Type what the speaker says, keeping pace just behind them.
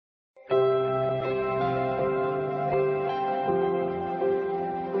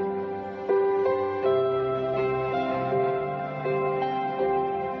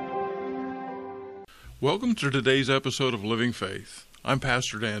Welcome to today's episode of Living Faith. I'm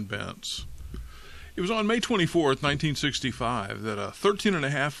Pastor Dan Bentz. It was on May 24th, 1965, that a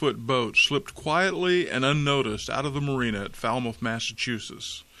 13.5-foot boat slipped quietly and unnoticed out of the marina at Falmouth,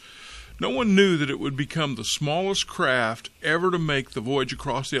 Massachusetts. No one knew that it would become the smallest craft ever to make the voyage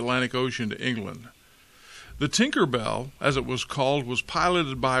across the Atlantic Ocean to England. The Tinker Bell, as it was called, was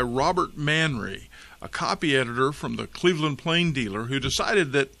piloted by Robert Manry, a copy editor from the Cleveland Plain Dealer who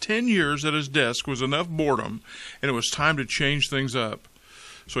decided that 10 years at his desk was enough boredom and it was time to change things up.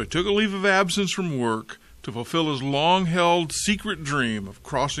 So he took a leave of absence from work to fulfill his long-held secret dream of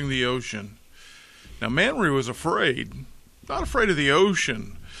crossing the ocean. Now, Manry was afraid, not afraid of the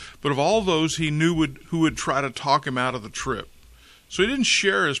ocean, but of all those he knew who would try to talk him out of the trip. So he didn't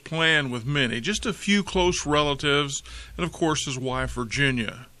share his plan with many, just a few close relatives, and of course his wife,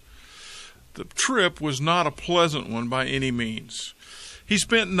 Virginia. The trip was not a pleasant one by any means. He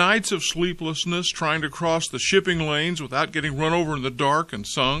spent nights of sleeplessness trying to cross the shipping lanes without getting run over in the dark and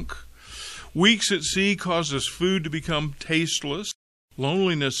sunk. Weeks at sea caused his food to become tasteless.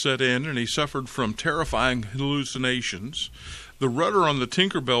 Loneliness set in, and he suffered from terrifying hallucinations. The rudder on the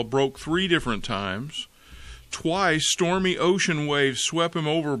Tinker Bell broke 3 different times. Twice, stormy ocean waves swept him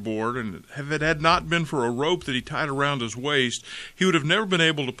overboard, and if it had not been for a rope that he tied around his waist, he would have never been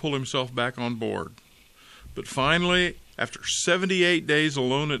able to pull himself back on board. But finally, after 78 days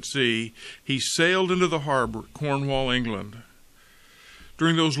alone at sea, he sailed into the harbor at Cornwall, England.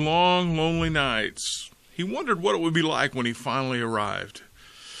 During those long, lonely nights, he wondered what it would be like when he finally arrived.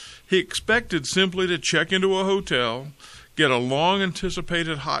 He expected simply to check into a hotel, get a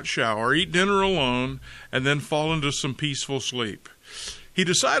long-anticipated hot shower, eat dinner alone, and then fall into some peaceful sleep. He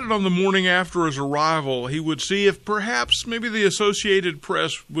decided on the morning after his arrival he would see if perhaps maybe the Associated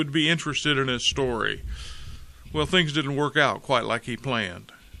Press would be interested in his story. Well, things didn't work out quite like he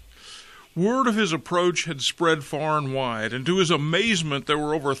planned. Word of his approach had spread far and wide, and to his amazement there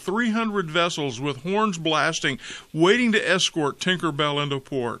were over 300 vessels with horns blasting, waiting to escort Tinker Bell into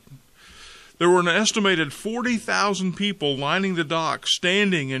port. There were an estimated 40,000 people lining the dock,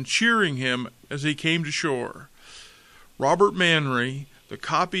 standing and cheering him as he came to shore. Robert Manry, the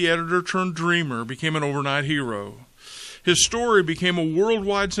copy editor turned dreamer, became an overnight hero. His story became a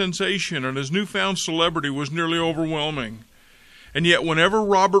worldwide sensation, and his newfound celebrity was nearly overwhelming. And yet, whenever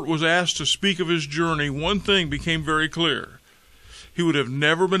Robert was asked to speak of his journey, one thing became very clear. He would have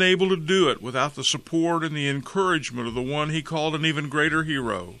never been able to do it without the support and the encouragement of the one he called an even greater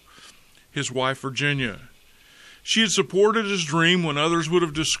hero, his wife, Virginia. She had supported his dream when others would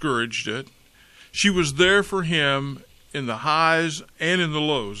have discouraged it. She was there for him in the highs and in the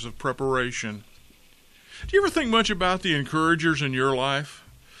lows of preparation. Do you ever think much about the encouragers in your life?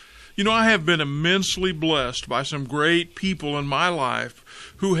 You know, I have been immensely blessed by some great people in my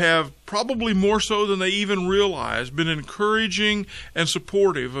life who have, probably more so than they even realize, been encouraging and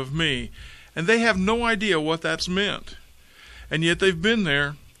supportive of me. And they have no idea what that's meant. And yet they've been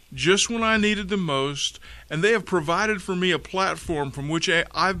there just when I needed them most, and they have provided for me a platform from which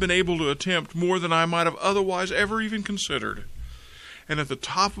I've been able to attempt more than I might have otherwise ever even considered. And at the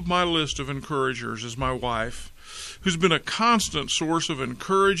top of my list of encouragers is my wife, who's been a constant source of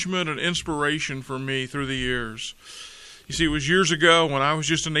encouragement and inspiration for me through the years. You see, it was years ago when I was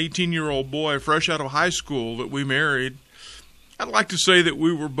just an 18-year-old boy fresh out of high school that we married. I'd like to say that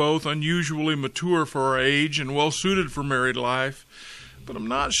we were both unusually mature for our age and well-suited for married life, but I'm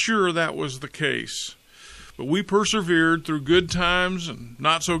not sure that was the case. But we persevered through good times and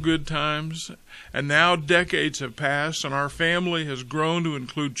not so good times, and now decades have passed and our family has grown to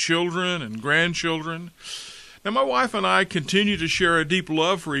include children and grandchildren. Now, my wife and I continue to share a deep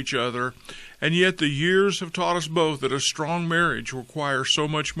love for each other, and yet the years have taught us both that a strong marriage requires so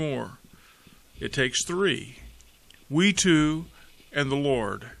much more. It takes 3. We two and the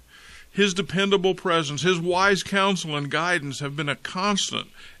Lord. His dependable presence, His wise counsel and guidance have been a constant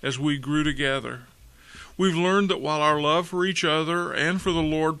as we grew together. We've learned that while our love for each other and for the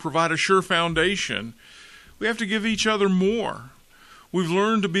Lord provide a sure foundation, we have to give each other more. We've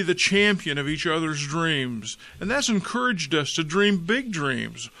learned to be the champion of each other's dreams, and that's encouraged us to dream big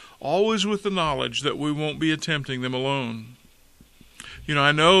dreams, always with the knowledge that we won't be attempting them alone. You know,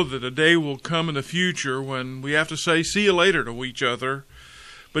 I know that a day will come in the future when we have to say see you later to each other,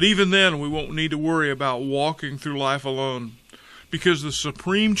 but even then we won't need to worry about walking through life alone, because the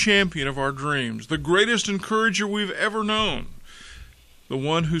supreme champion of our dreams, the greatest encourager we've ever known, the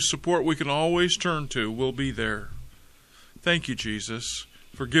one whose support we can always turn to, will be there. Thank you, Jesus,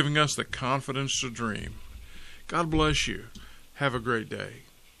 for giving us the confidence to dream. God bless you. Have a great day.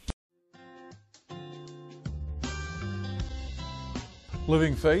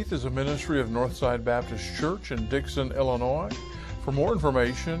 Living Faith is a ministry of Northside Baptist Church in Dixon, Illinois. For more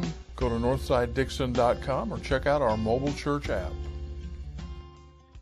information, go to northsidedixon.com or check out our mobile church app.